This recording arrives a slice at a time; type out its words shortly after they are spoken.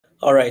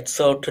All right,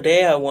 so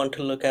today I want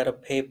to look at a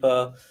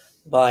paper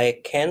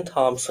by Ken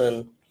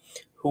Thompson,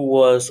 who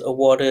was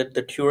awarded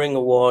the Turing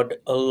Award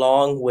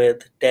along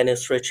with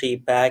Dennis Ritchie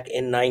back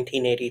in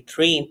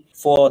 1983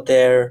 for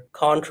their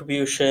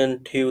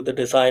contribution to the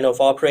design of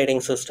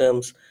operating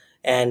systems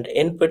and,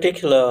 in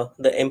particular,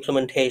 the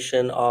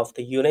implementation of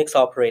the Unix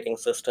operating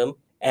system.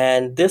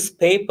 And this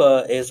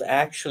paper is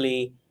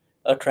actually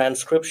a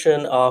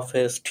transcription of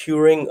his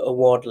Turing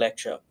Award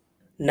lecture.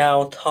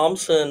 Now,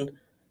 Thompson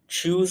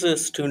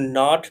chooses to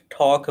not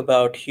talk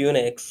about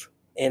Unix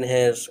in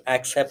his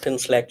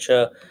acceptance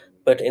lecture,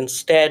 but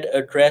instead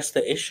address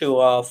the issue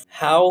of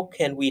how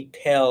can we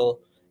tell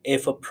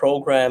if a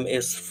program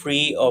is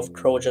free of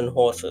Trojan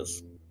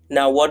horses.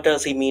 Now, what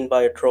does he mean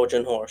by a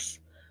Trojan horse?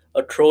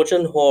 A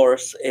Trojan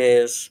horse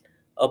is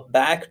a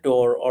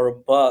backdoor or a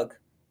bug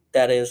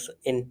that is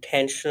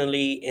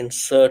intentionally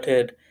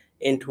inserted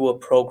into a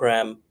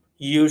program,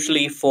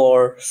 usually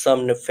for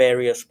some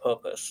nefarious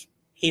purpose.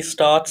 He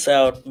starts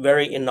out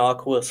very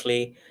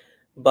innocuously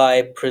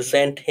by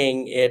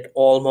presenting it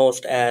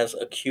almost as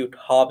a cute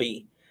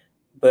hobby,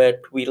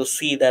 but we'll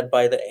see that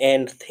by the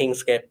end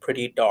things get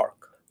pretty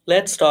dark.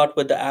 Let's start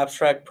with the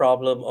abstract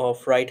problem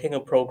of writing a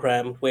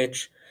program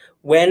which,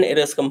 when it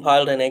is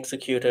compiled and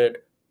executed,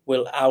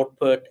 will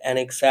output an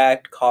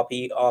exact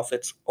copy of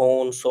its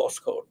own source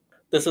code.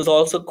 This is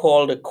also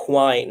called a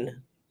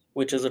quine,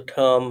 which is a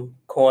term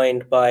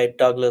coined by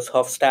Douglas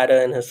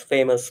Hofstadter in his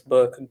famous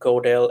book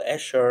Gödel,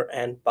 Escher,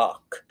 and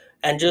Bach.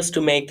 And just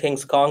to make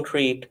things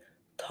concrete,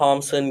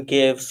 Thompson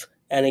gives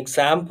an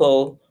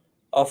example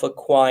of a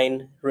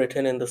quine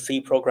written in the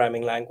C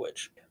programming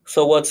language.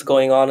 So what's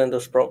going on in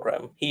this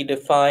program? He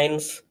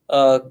defines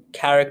a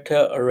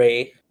character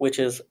array, which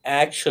is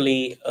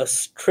actually a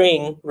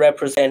string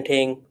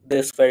representing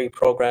this very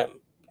program.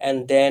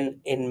 And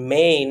then in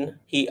main,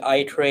 he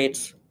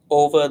iterates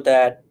over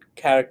that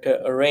character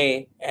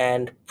array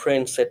and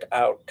prints it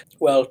out.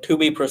 Well, to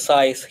be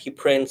precise, he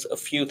prints a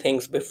few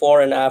things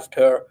before and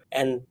after,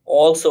 and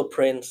also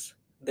prints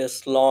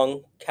this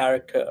long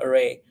character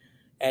array.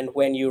 And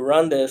when you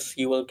run this,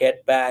 you will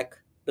get back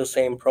the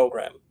same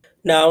program.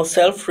 Now,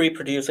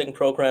 self-reproducing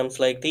programs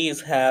like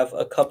these have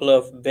a couple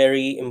of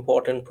very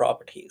important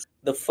properties.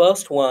 The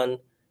first one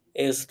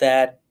is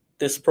that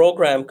this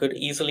program could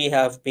easily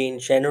have been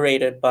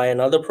generated by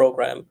another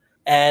program.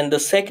 And the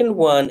second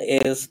one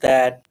is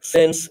that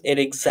since it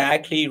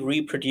exactly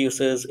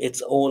reproduces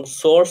its own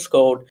source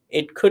code,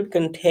 it could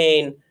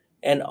contain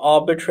an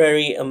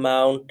arbitrary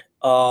amount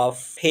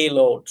of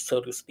payload,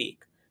 so to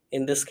speak.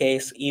 In this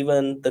case,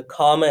 even the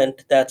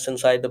comment that's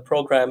inside the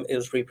program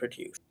is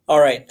reproduced. All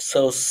right,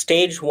 so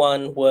stage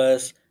one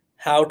was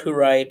how to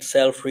write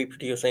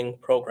self-reproducing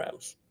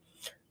programs.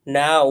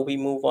 Now we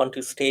move on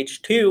to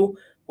stage two,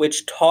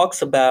 which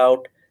talks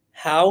about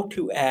how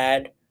to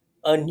add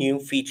a new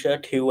feature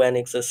to an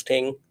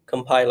existing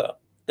compiler.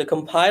 The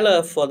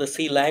compiler for the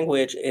C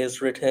language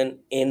is written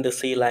in the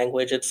C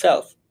language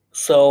itself.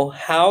 So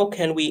how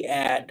can we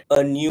add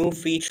a new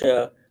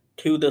feature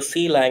to the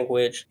C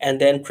language and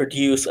then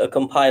produce a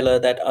compiler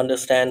that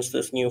understands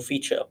this new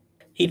feature?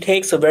 He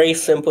takes a very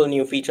simple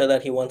new feature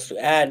that he wants to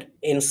add.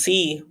 In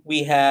C,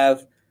 we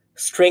have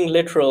string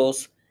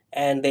literals,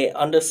 and they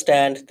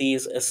understand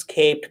these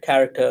escaped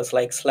characters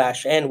like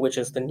 /n, which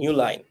is the new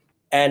line.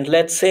 And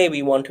let's say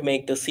we want to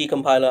make the C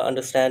compiler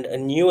understand a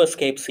new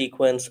escape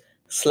sequence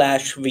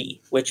 /v,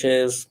 which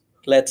is,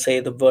 let's say,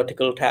 the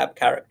vertical tab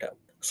character.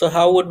 So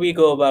how would we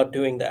go about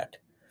doing that?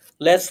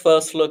 Let's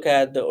first look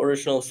at the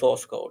original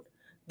source code.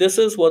 This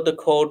is what the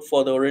code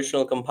for the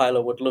original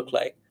compiler would look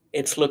like.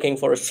 It's looking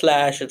for a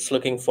slash, it's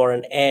looking for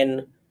an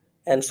n,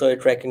 and so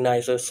it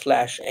recognizes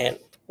 /n.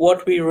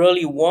 What we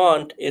really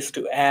want is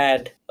to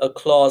add a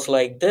clause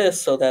like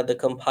this so that the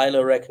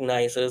compiler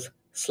recognizes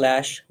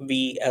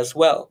 /v as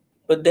well.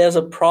 But there's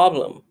a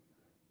problem,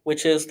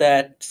 which is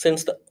that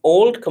since the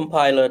old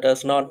compiler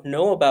does not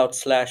know about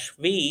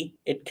 /v,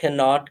 it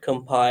cannot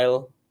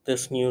compile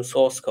this new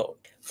source code.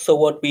 So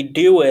what we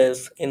do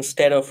is,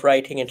 instead of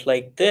writing it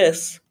like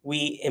this,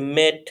 we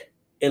emit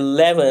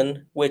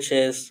 11, which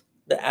is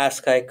the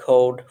ASCII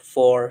code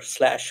for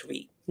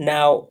 /v.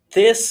 Now,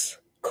 this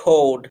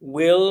code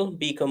will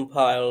be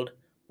compiled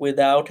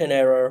without an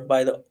error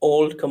by the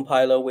old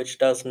compiler, which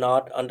does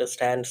not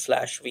understand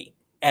 /v.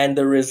 And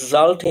the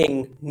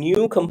resulting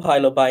new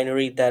compiler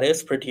binary that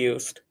is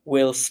produced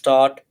will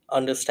start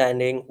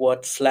understanding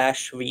what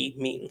 /v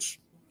means.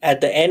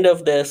 At the end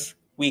of this,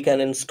 we can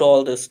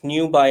install this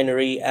new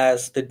binary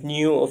as the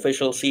new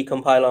official C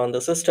compiler on the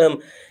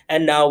system,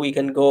 and now we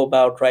can go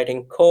about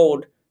writing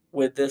code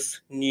with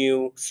this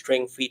new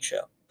string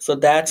feature. So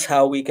that's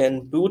how we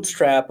can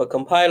bootstrap a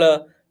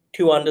compiler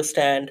to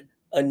understand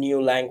a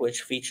new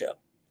language feature.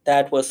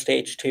 That was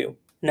stage two.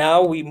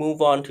 Now we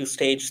move on to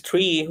stage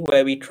three,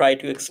 where we try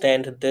to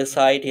extend this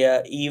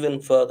idea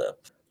even further.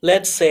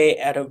 Let's say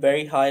at a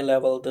very high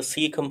level, the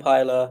C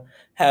compiler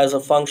has a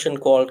function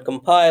called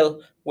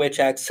compile, which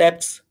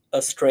accepts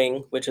a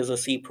string, which is a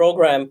C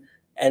program,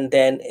 and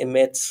then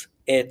emits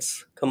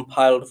its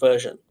compiled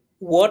version.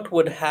 What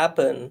would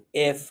happen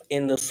if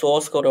in the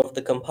source code of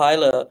the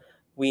compiler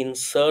we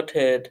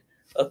inserted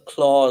a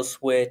clause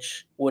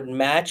which would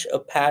match a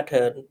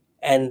pattern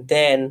and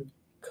then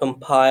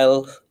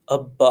compile a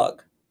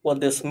bug? What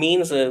this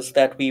means is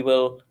that we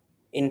will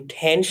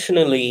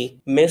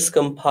intentionally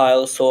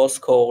miscompile source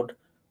code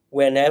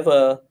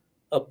whenever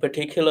a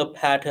particular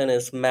pattern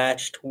is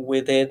matched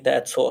within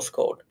that source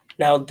code.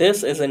 Now,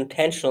 this is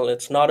intentional,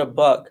 it's not a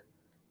bug.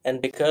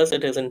 And because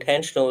it is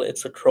intentional,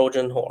 it's a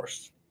Trojan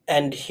horse.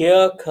 And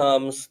here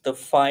comes the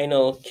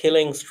final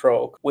killing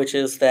stroke, which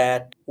is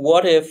that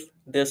what if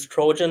this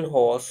Trojan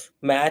horse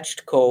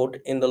matched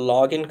code in the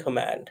login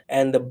command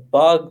and the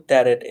bug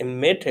that it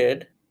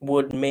emitted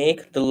would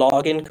make the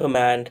login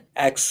command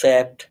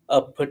accept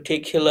a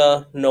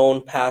particular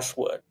known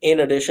password,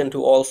 in addition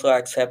to also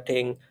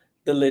accepting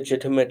the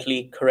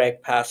legitimately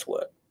correct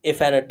password.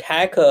 If an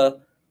attacker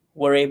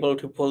were able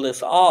to pull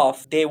this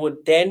off, they would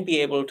then be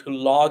able to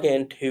log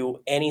into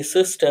any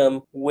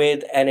system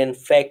with an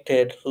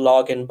infected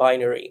login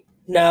binary.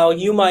 Now,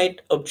 you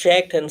might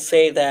object and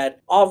say that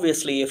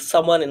obviously, if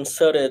someone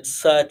inserted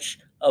such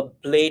a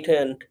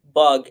blatant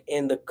bug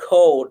in the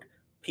code,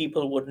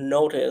 people would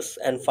notice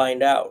and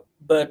find out.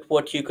 But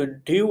what you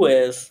could do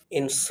is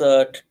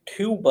insert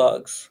two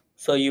bugs.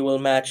 So you will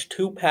match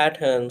two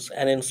patterns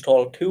and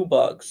install two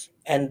bugs.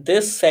 And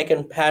this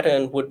second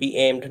pattern would be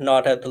aimed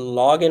not at the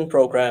login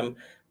program,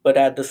 but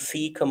at the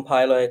C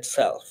compiler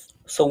itself.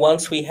 So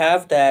once we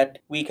have that,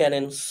 we can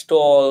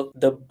install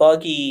the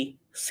buggy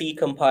C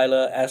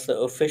compiler as the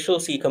official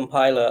C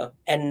compiler.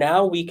 And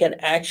now we can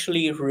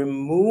actually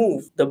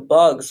remove the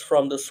bugs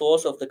from the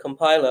source of the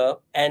compiler,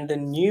 and the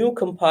new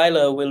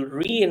compiler will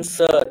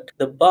reinsert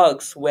the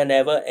bugs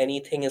whenever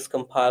anything is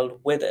compiled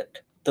with it.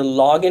 The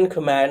login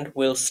command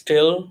will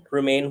still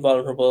remain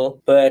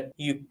vulnerable, but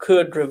you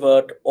could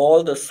revert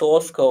all the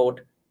source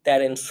code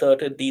that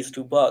inserted these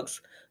two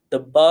bugs. The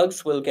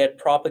bugs will get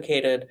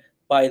propagated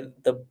by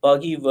the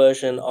buggy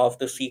version of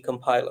the C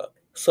compiler.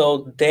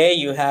 So there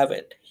you have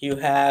it. You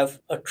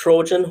have a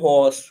Trojan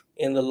horse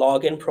in the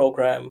login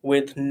program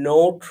with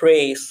no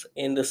trace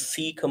in the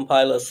C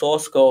compiler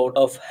source code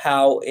of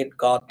how it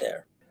got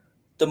there.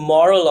 The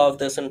moral of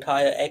this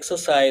entire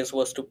exercise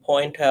was to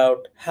point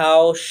out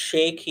how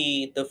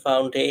shaky the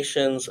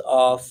foundations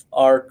of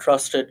our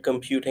trusted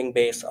computing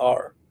base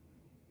are.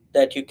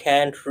 That you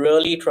can't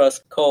really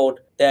trust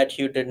code that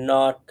you did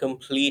not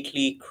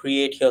completely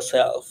create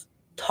yourself.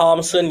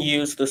 Thomson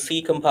used the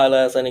C compiler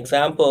as an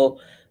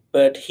example,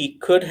 but he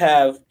could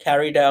have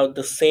carried out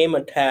the same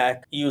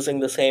attack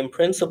using the same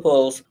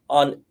principles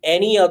on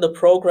any other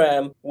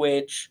program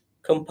which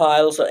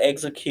compiles or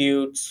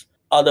executes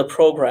other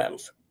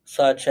programs,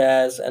 such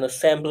as an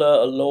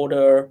assembler, a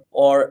loader,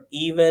 or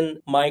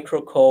even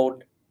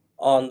microcode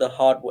on the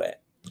hardware.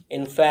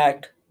 In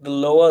fact, the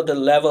lower the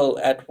level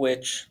at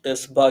which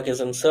this bug is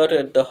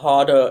inserted, the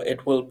harder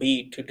it will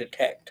be to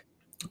detect.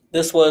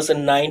 This was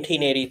in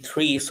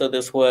 1983, so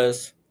this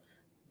was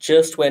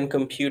just when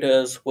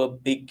computers were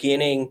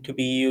beginning to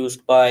be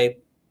used by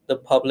the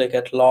public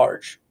at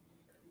large.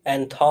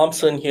 And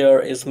Thomson here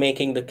is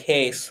making the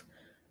case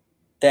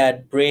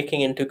that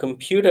breaking into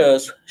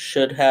computers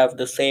should have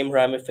the same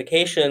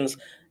ramifications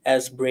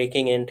as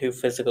breaking into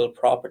physical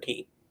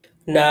property.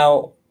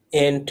 Now,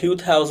 in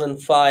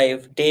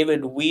 2005,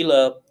 David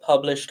Wheeler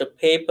published a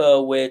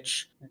paper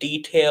which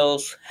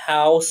details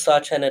how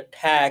such an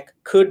attack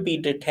could be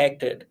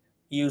detected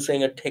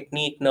using a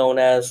technique known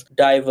as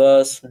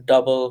diverse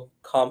double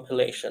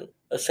compilation.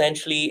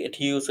 Essentially, it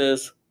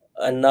uses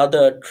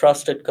another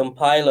trusted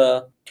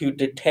compiler to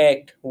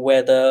detect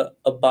whether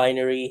a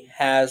binary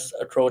has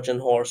a Trojan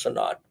horse or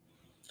not.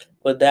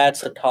 But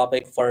that's a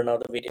topic for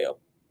another video.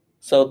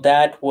 So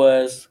that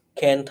was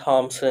Ken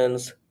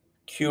Thompson's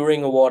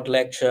Turing Award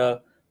lecture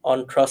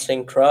on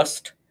trusting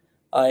trust.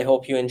 I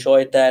hope you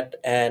enjoyed that,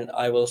 and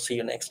I will see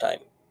you next time.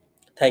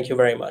 Thank you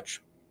very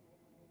much.